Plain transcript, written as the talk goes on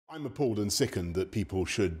I'm appalled and sickened that people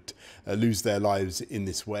should lose their lives in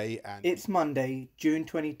this way. And it's Monday, June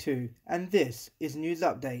 22, and this is News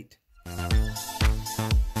Update.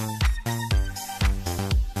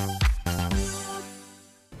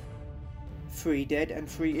 Three dead and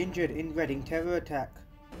 3 injured in Reading terror attack.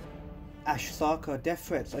 Sarkar death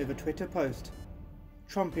threats over Twitter post.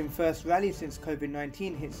 Trump in first rally since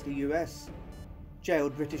COVID-19 hits the US.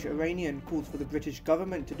 Jailed British Iranian calls for the British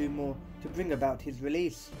government to do more to bring about his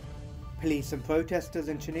release. Police and protesters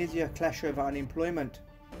in Tunisia clash over unemployment.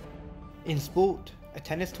 In sport, a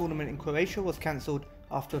tennis tournament in Croatia was cancelled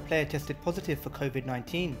after a player tested positive for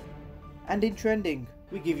COVID-19. And in trending,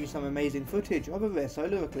 we give you some amazing footage of a rare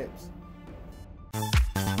solar eclipse.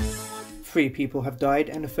 3 people have died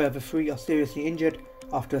and a further 3 are seriously injured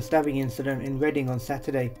after a stabbing incident in Reading on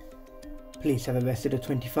Saturday. Police have arrested a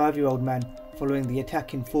 25-year-old man following the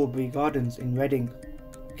attack in Forbury Gardens in Reading.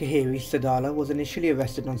 Khairi Saadallah was initially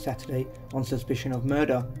arrested on Saturday on suspicion of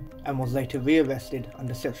murder and was later re-arrested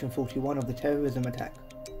under Section 41 of the Terrorism Act.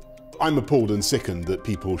 I'm appalled and sickened that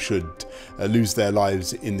people should lose their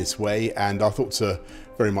lives in this way, and our thoughts are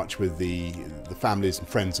very much with the families and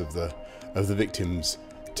friends of the victims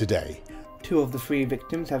today. 2 of the 3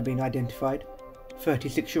 victims have been identified.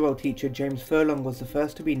 36-year-old teacher James Furlong was the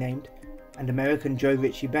first to be named, and American Joe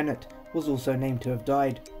Ritche-Bennet was also named to have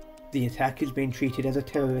died. The attack is being treated as a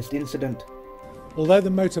terrorist incident. Although the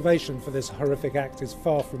motivation for this horrific act is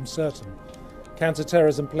far from certain,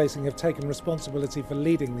 counter-terrorism policing have taken responsibility for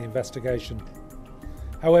leading the investigation.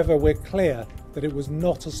 However, we're clear that it was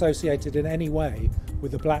not associated in any way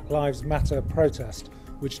with the Black Lives Matter protest,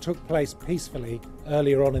 which took place peacefully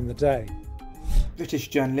earlier on in the day. British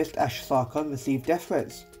journalist Sarkar received death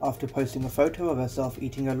threats after posting a photo of herself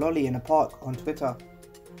eating a lolly in a park on Twitter.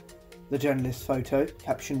 The journalist's photo,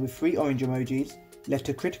 captioned with 3 orange emojis, led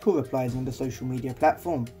to critical replies on the social media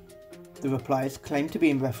platform. The replies claimed to be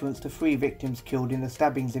in reference to 3 victims killed in the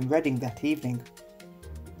stabbings in Reading that evening.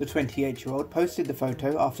 The 28-year-old posted the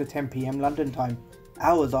photo after 10 PM London time,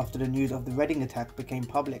 hours after the news of the Reading attack became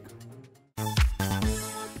public.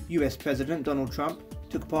 US President Donald Trump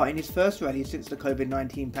took part in his first rally since the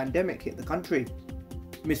COVID-19 pandemic hit the country.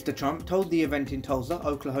 Mr. Trump told the event in Tulsa,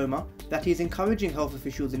 Oklahoma, that he is encouraging health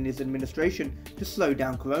officials in his administration to slow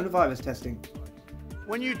down coronavirus testing.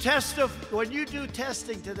 When you do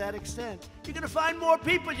testing to that extent, you're going to find more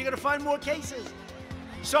people, you're going to find more cases.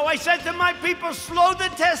 So I said to my people, slow the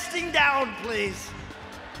testing down, please.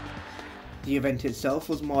 The event itself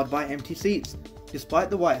was marred by empty seats,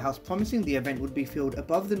 despite the White House promising the event would be filled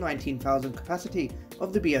above the 19,000 capacity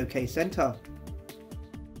of the BOK Centre.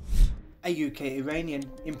 A UK Iranian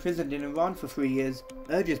imprisoned in Iran for 3 years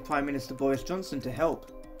urges Prime Minister Boris Johnson to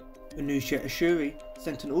help. 𝗬𝘁𝗀𝘀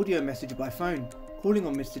sent an audio message by phone calling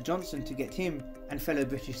on Mr. Johnson to get him and fellow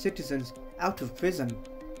British citizens out of prison.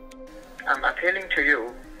 I'm appealing to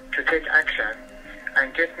you to take action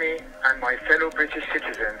and get me and my fellow British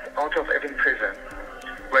citizens out of Evin prison,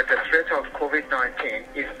 where the threat of COVID-19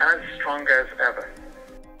 is as strong as ever.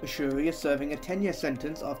 𝗬𝘁𝗀𝘀 is serving a 10-year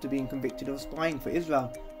sentence after being convicted of spying for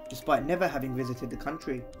Israel, despite never having visited the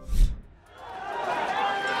country.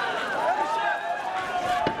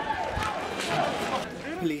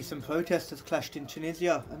 Police and protesters clashed in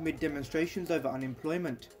Tunisia amid demonstrations over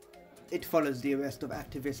unemployment. It follows the arrest of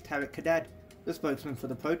activist Tarek Haddad, the spokesman for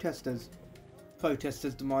the protesters.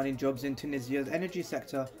 Protesters demanding jobs in Tunisia's energy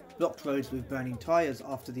sector blocked roads with burning tyres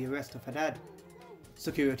after the arrest of Haddad.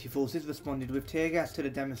 Security forces responded with tear gas to the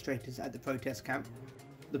demonstrators at the protest camp.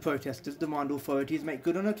 The protesters demand authorities make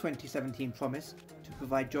good on a 2017 promise to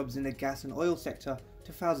provide jobs in the gas and oil sector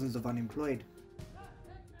to thousands of unemployed.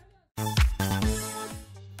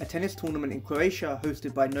 A tennis tournament in Croatia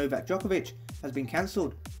hosted by Novak Djokovic has been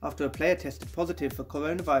cancelled after a player tested positive for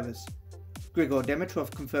coronavirus. Grigor Dimitrov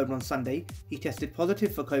confirmed on Sunday he tested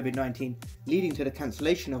positive for COVID-19, leading to the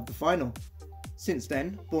cancellation of the final. Since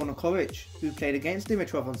then, Borna Coric, who played against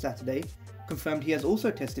Dimitrov on Saturday, confirmed he has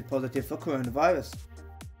also tested positive for coronavirus.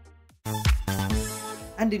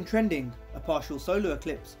 And in trending, a partial solar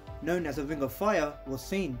eclipse, known as a ring of fire, was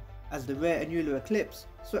seen as the rare annular eclipse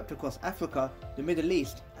swept across Africa, the Middle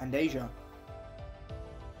East and Asia.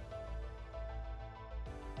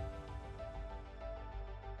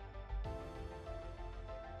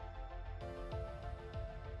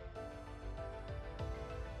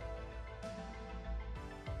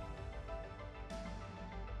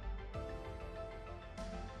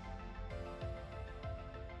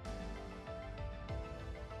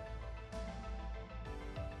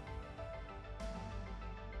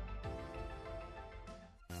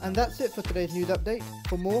 And that's it for today's news update.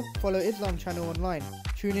 For more, follow Islam Channel online.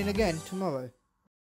 Tune in again tomorrow.